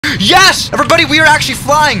Yes! Everybody, we are actually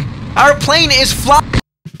flying! Our plane is flying!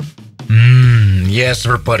 Yes,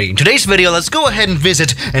 everybody. In today's video, let's go ahead and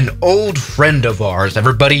visit an old friend of ours,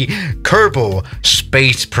 everybody, Kerbal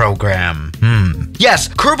Space Program. Yes,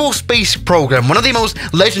 Kerbal Space Program, one of the most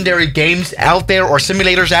legendary games out there, or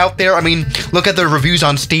simulators out there. I mean, look at the reviews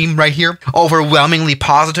on Steam right here. Overwhelmingly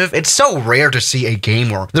positive. It's so rare to see a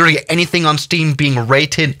game or literally anything on Steam being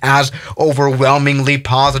rated as overwhelmingly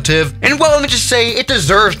positive. And well, let me just say, it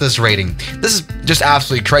deserves this rating. This is just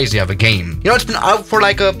absolutely crazy of a game. You know, it's been out for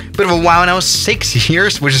like a bit of a while now, 6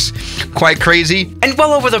 years, which is quite crazy. And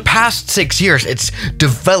well over the past 6 years, it's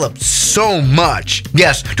developed so much.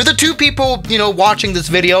 Yes, to the two people, you know, watching this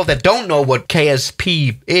video that don't know what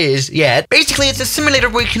KSP is yet, basically it's a simulator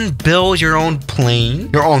where you can build your own plane,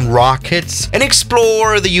 your own rockets, and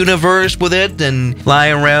explore the universe with it and fly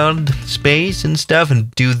around space and stuff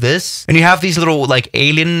and do this. And you have these little like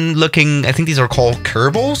alien looking, I think these are called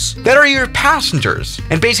Kerbals, that are your passengers.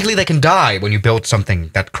 And basically they can die when you build something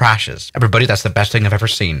that crashes. Everybody, that's the best thing I've ever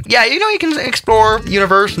seen. Yeah, you know, you can explore the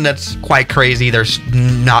universe and that's quite crazy. There's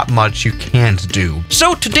not much you can't do.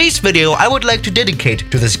 So today's video, I would like to dedicate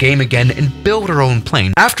to this game again and build our own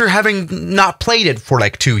plane after having not played it for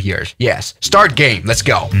like 2 years. Yes, start game, let's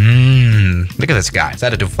go. Look at this guy,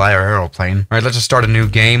 decided to fly our aeroplane. All right, let's just start a new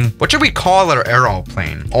game. What should we call our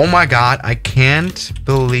aeroplane? Oh my God, I can't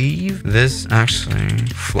believe this actually.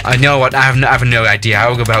 I know what, I have no idea.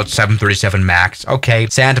 I'll go about 737 max. Okay,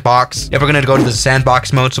 sandbox. Yeah, we're gonna go to the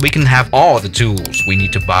sandbox mode so we can have all the tools we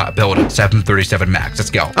need to build a 737 max. Let's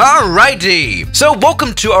go. Alrighty. So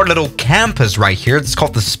welcome to our little campus right here. It's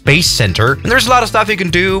called the Space Center. And there's a lot of stuff you can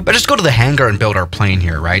do, but just go to the hangar and build our plane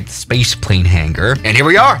here, right? The space plane hangar. And here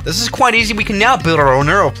we are. This is quite easy. We can now build our own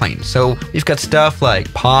aeroplane. So we've got stuff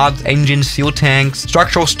like pods, engines, fuel tanks,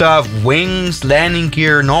 structural stuff, wings, landing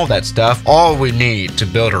gear, and all that stuff. All we need to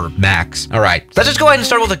build our max. All right. Let's just go ahead and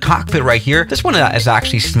start with the cockpit right here. This one is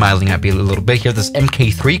actually smiling at me a little bit here. This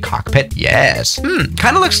MK3 cockpit. Yes.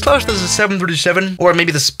 Kind of looks close to the 737 or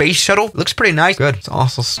maybe the space shuttle. It looks pretty nice. Good. Let's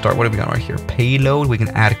also start. What do we got right here? Payload. We can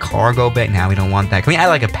add cargo bay. Now we don't want that. Can we add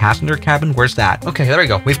like a passenger cabin? Where's that? Okay, there we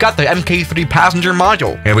go. We've got the MK3 passenger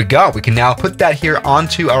module. Here we go. We can now put that here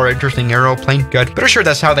onto our interesting aeroplane. Good. Pretty sure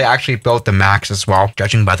that's how they actually built the Max as well,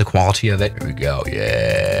 judging by the quality of it. Here we go.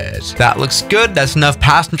 Yes. That looks good. That's enough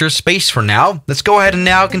passenger space for now. Let's go ahead and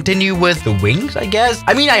now continue with the wings, I guess.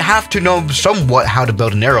 I mean, I have to know somewhat how to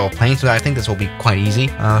build an aeroplane, so I think this will be quite easy.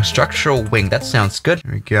 Structural wing. That sounds good.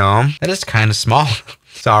 Here we go. That is kind of small.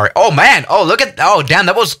 Sorry. Oh, man. Oh, look at... Oh, damn.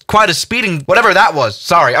 That was quite a speeding... Whatever that was.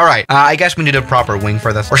 Sorry. All right. I guess we need a proper wing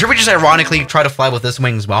for this. Or should we just ironically try to fly with this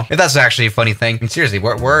wing as well? If that's actually a funny thing. I mean, seriously,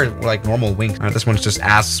 we're like normal wings. All right, this one's just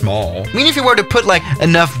as small. I mean, if you were to put like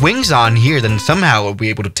enough wings on here, then somehow we'll be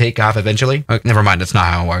able to take off eventually. Oh, never mind. That's not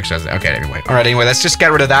how it works, does it? Okay, anyway. All right, anyway, let's just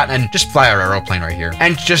get rid of that and just fly our aeroplane right here.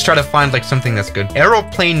 And just try to find like something that's good.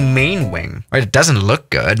 Aeroplane main wing. Right, it doesn't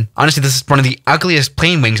look good. Honestly, this is one of the ugliest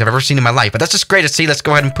plane wings I've ever seen in my life. But that's just great to see. Let's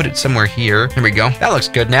go ahead and put it somewhere here. Here we go. That looks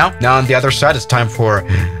good now. Now on the other side, it's time for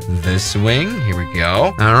this wing. Here we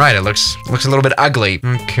go. All right, it looks a little bit ugly.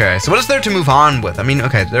 Okay, so what is there to move on with? I mean,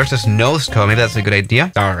 okay, there's this nose cone. Maybe that's a good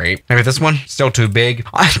idea. Sorry. Maybe this one, still too big.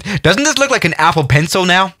 Doesn't this look like an Apple Pencil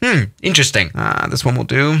now? Interesting. This one will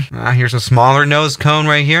do. Here's a smaller nose cone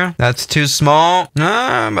right here. That's too small.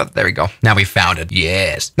 But there we go. Now we found it.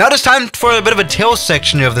 Yes. Now it's time for a bit of a tail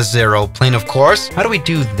section of this aeroplane, of course. How do we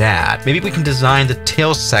do that? Maybe we can design the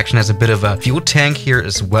tail section as a bit of a fuel tank here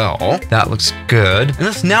as well. That looks good. And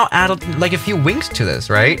let's now add like a few wings to this,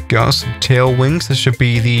 right? Got some tail wings. This should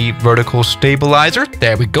be the vertical stabilizer.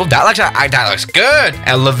 There we go. That looks good.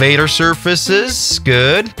 Elevator surfaces.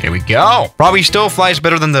 Good. Here we go. Probably still flies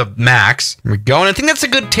better than the Max. Here we go. And I think that's a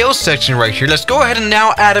good tail section right here. Let's go ahead and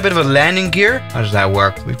now add a bit of a landing gear. How does that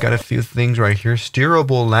work? We've got a few things right here.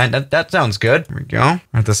 Steerable land. That sounds good. Here we go.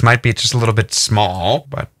 This might be just a little bit small,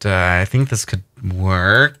 but I think this could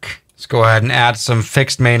work. Let's go ahead and add some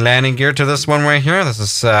fixed main landing gear to this one right here. This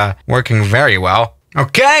is working very well.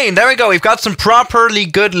 Okay, there we go. We've got some properly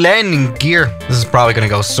good landing gear. This is probably going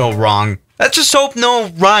to go so wrong. Let's just hope no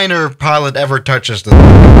Ryanair pilot ever touches this.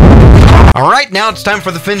 All right, now it's time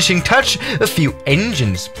for the finishing touch. A few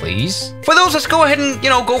engines, please. For those, let's go ahead and,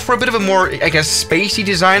 go for a bit of a more, I guess, spacey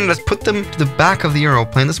design. Let's put them to the back of the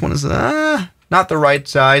aeroplane. This one is, not the right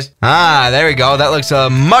size. There we go. That looks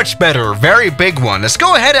much better. Very big one. Let's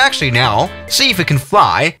go ahead actually now. See if it can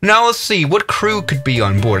fly. Now let's see what crew could be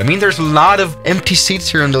on board. I mean, there's a lot of empty seats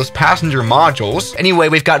here in those passenger modules. Anyway,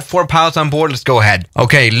 we've got 4 pilots on board. Let's go ahead.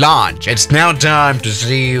 Okay, launch. It's now time to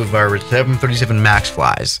see if our 737 Max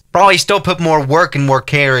flies. Probably still put more work and more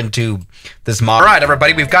care into the this mod. All right,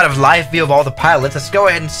 everybody, we've got a live view of all the pilots. Let's go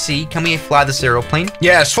ahead and see. Can we fly this aeroplane?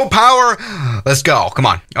 Yes, full power. Let's go. Come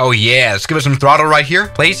on. Oh, yeah. Let's give it some throttle right here,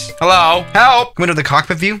 please. Hello. Help. Come into the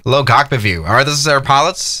cockpit view. Hello, cockpit view. All right, this is our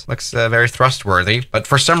pilots. Looks very thrustworthy, but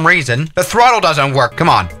for some reason, the throttle doesn't work. Come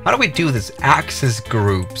on. How do we do this? Axis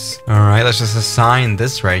groups. All right, let's just assign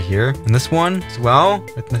this right here. And this one as well.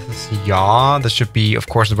 Yeah, this should be, of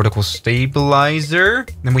course, the vertical stabilizer.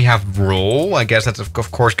 Then we have roll. I guess that's, of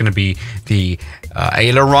course, going to be the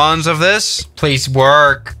ailerons of this. Please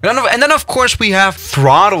work. And then, of course, we have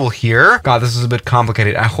throttle here. God, this is a bit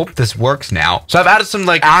complicated. I hope this works now. So I've added some,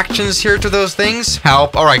 like, actions here to those things.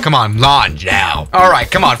 Help. All right, come on. Launch now. All right,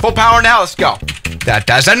 come on. Full power now. Let's go. That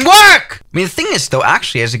doesn't work. I mean, the thing is, though,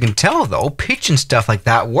 actually, as you can tell, though, pitch and stuff like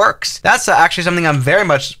that works. That's actually something I'm very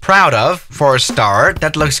much proud of for a start.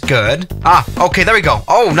 That looks good. Ah, okay, there we go.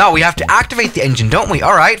 Oh, no, we have to activate the engine, don't we?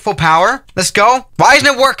 All right, full power. Let's go. Why isn't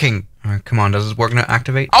it working? All right, come on, does this work now?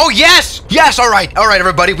 Activate? Oh, yes! Yes, all right,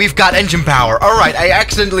 everybody, we've got engine power. All right, I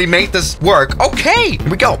accidentally made this work. Okay, here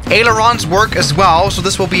we go. Ailerons work as well, so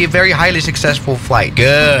this will be a very highly successful flight.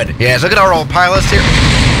 Good. Yes, look at our old pilots here.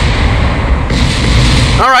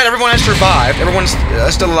 All right, everyone has survived. Everyone's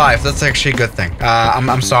still alive. That's actually a good thing.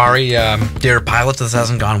 I'm sorry, dear pilots, this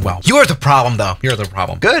hasn't gone well. You're the problem, though. You're the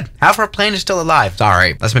problem. Good. Half our plane is still alive.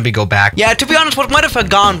 Sorry. Let's maybe go back. Yeah, to be honest, what might have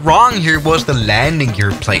gone wrong here was the landing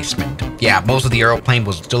gear placement. Yeah, most of the aeroplane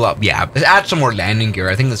was still up. Yeah, let's add some more landing gear.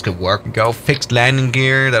 I think this could work. Go fixed landing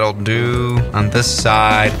gear. That'll do on this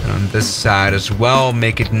side and on this side as well.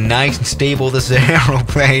 Make it nice and stable, this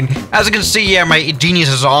aeroplane. As you can see, yeah, my genius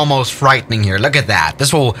is almost frightening here. Look at that.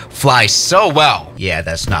 This will fly so well. Yeah,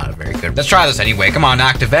 that's not very good. Let's try this anyway. Come on,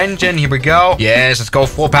 active engine. Here we go. Yes, let's go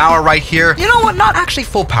full power right here. You know what? Not actually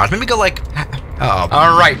full power. Maybe go like... Uh-oh.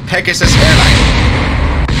 All right, Pegasus Airline.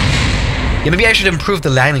 Yeah, maybe I should improve the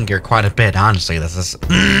landing gear quite a bit, honestly. This is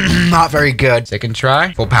not very good. Second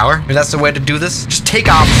try. Full power. Maybe that's the way to do this. Just take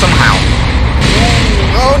off somehow.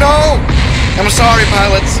 Oh, no. I'm sorry,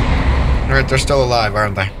 pilots. All right, they're still alive,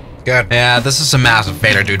 aren't they? Good. Yeah, this is a massive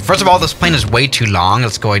failure, dude. First of all, this plane is way too long.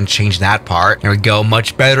 Let's go ahead and change that part. There we go.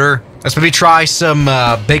 Much better. Let's maybe try some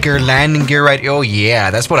bigger landing gear, right? Oh, yeah,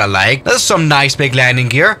 that's what I like. That's some nice big landing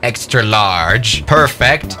gear. Extra large.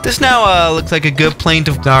 Perfect. This now looks like a good plane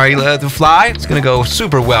to fly. It's gonna go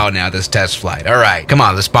super well now, this test flight. All right, come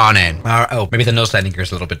on, let's spawn in. Oh, maybe the nose landing gear is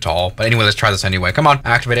a little bit tall. But anyway, let's try this anyway. Come on,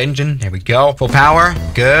 activate engine. There we go. Full power.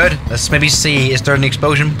 Good. Let's maybe see. Is there an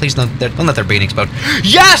explosion? Please don't let there be an explosion.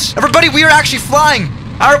 Yes! Everybody, we are actually flying.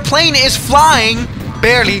 Our plane is flying.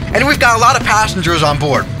 Barely. And we've got a lot of passengers on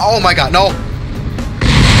board. Oh my god, no.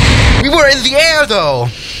 We were in the air, though.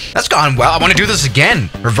 That's gone well. I want to do this again.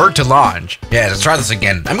 Revert to launch. Yeah, let's try this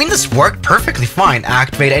again. I mean, this worked perfectly fine.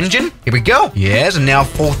 Activate engine. Here we go. Yes, and now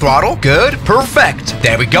full throttle. Good. Perfect.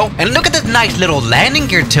 There we go. And look at this nice little landing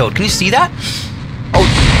gear tilt. Can you see that?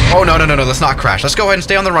 Oh, no. Let's not crash. Let's go ahead and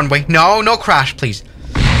stay on the runway. No crash, please.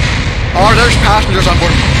 Oh, there's passengers on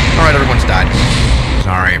board. All right, everyone's died.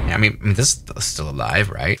 Sorry. I mean, this is still alive,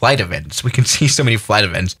 right? Flight events. We can see so many flight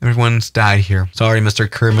events. Everyone's died here. Sorry, Mr.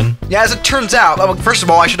 Kerman. Yeah, as it turns out, first of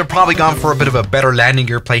all, I should have probably gone for a bit of a better landing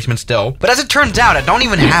gear placement still. But as it turns out, I don't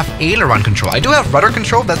even have aileron control. I do have rudder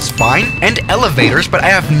control, that's fine, and elevators, but I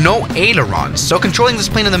have no ailerons. So controlling this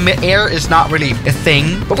plane in the mid-air is not really a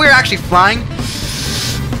thing. But we're actually flying.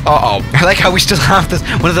 Uh-oh. I like how we still have this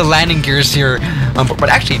one of the landing gears here. But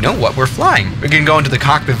actually, you know what? We're flying. We can go into the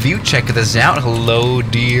cockpit view. Check this out. Hello,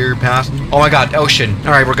 dear passenger. Oh my god, ocean. All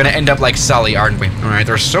right, we're going to end up like Sully, aren't we? All right,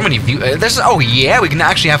 there's so many views. Oh, yeah, we can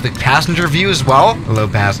actually have the passenger view as well. Hello,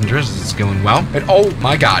 passengers. This is going well. And oh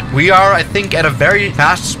my god, we are, I think, at a very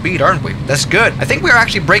fast speed, aren't we? That's good. I think we're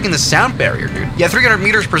actually breaking the sound barrier, dude. Yeah, 300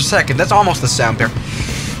 meters per second. That's almost the sound barrier.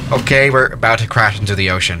 Okay, we're about to crash into the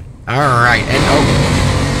ocean. All right, and oh...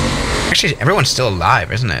 Actually, everyone's still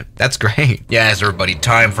alive, isn't it? That's great. Yes, everybody,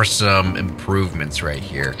 time for some improvements right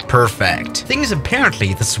here. Perfect. Thing is,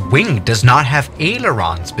 apparently, this wing does not have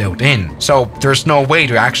ailerons built in. So there's no way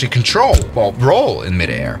to actually roll in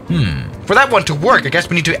midair. For that one to work, I guess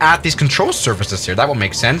we need to add these control surfaces here. That will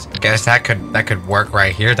make sense. I guess that could work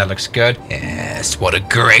right here. That looks good. Yes, what a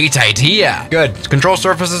great idea. Good. Control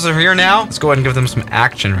surfaces are here now. Let's go ahead and give them some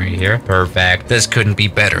action right here. Perfect. This couldn't be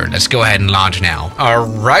better. Let's go ahead and launch now.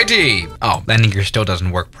 Alrighty. Oh, landing gear still doesn't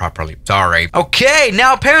work properly. Sorry. Okay,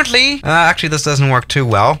 now apparently, actually this doesn't work too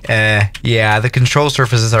well. Yeah, the control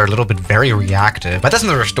surfaces are a little bit very reactive, but that's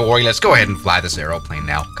another story. Let's go ahead and fly this aeroplane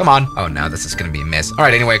now. Come on. Oh no, this is gonna be a miss. All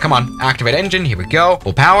right, anyway, come on. Activate activate engine. Here we go.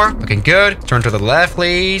 Full power. Looking good. Turn to the left,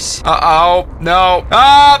 please. Uh-oh. No.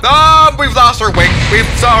 We've lost our wing.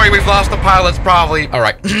 We've lost the pilots probably. All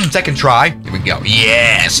right. Second try. Here we go.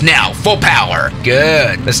 Yes. Now full power.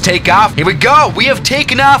 Good. Let's take off. Here we go. We have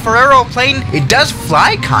taken off our aeroplane. It does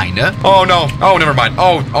fly, kinda. Oh, no. Oh, never mind.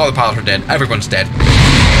 Oh, all the pilots are dead. Everyone's dead.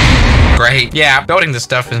 Great. Yeah, building this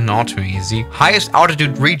stuff is not too easy. Highest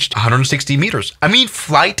altitude reached 160 meters. I mean,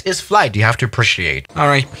 flight is flight. You have to appreciate. All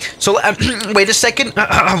right. So, wait a second.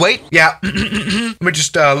 Wait. Yeah. Let me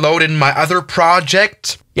just load in my other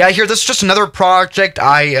project. Yeah, here, this is just another project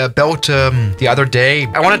I built the other day.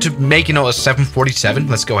 I wanted to make, you know, a 747.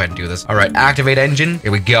 Let's go ahead and do this. All right, activate engine.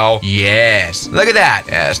 Here we go. Yes. Look at that.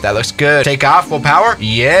 Yes, that looks good. Take off, full power.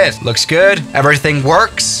 Yes, looks good. Everything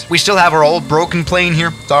works. We still have our old broken plane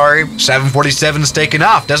here. Sorry. 747 is taking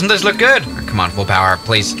off. Doesn't this look good? Come on, full power,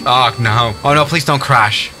 please. Oh, no. Oh, no, please don't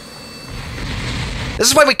crash. This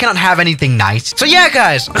is why we cannot have anything nice. So yeah,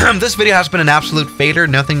 guys, this video has been an absolute failure.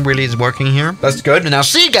 Nothing really is working here. That's good. And I'll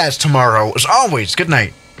see you guys tomorrow. As always, good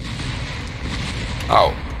night.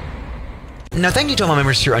 Oh. Now, thank you to all my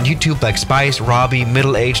members here on YouTube like Spice, Robbie,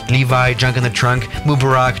 Middle Aged, Levi, Junk in the Trunk,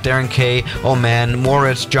 Mubarak, Darren K, Oh Man,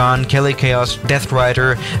 Moritz, John, Kelly Chaos, Death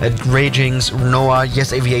Rider, Ragings, Noah,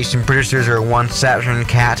 Yes Aviation, British 001, Saturn,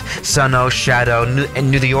 Cat, Suno, Shadow,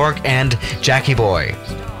 New York, and Jackie Boy.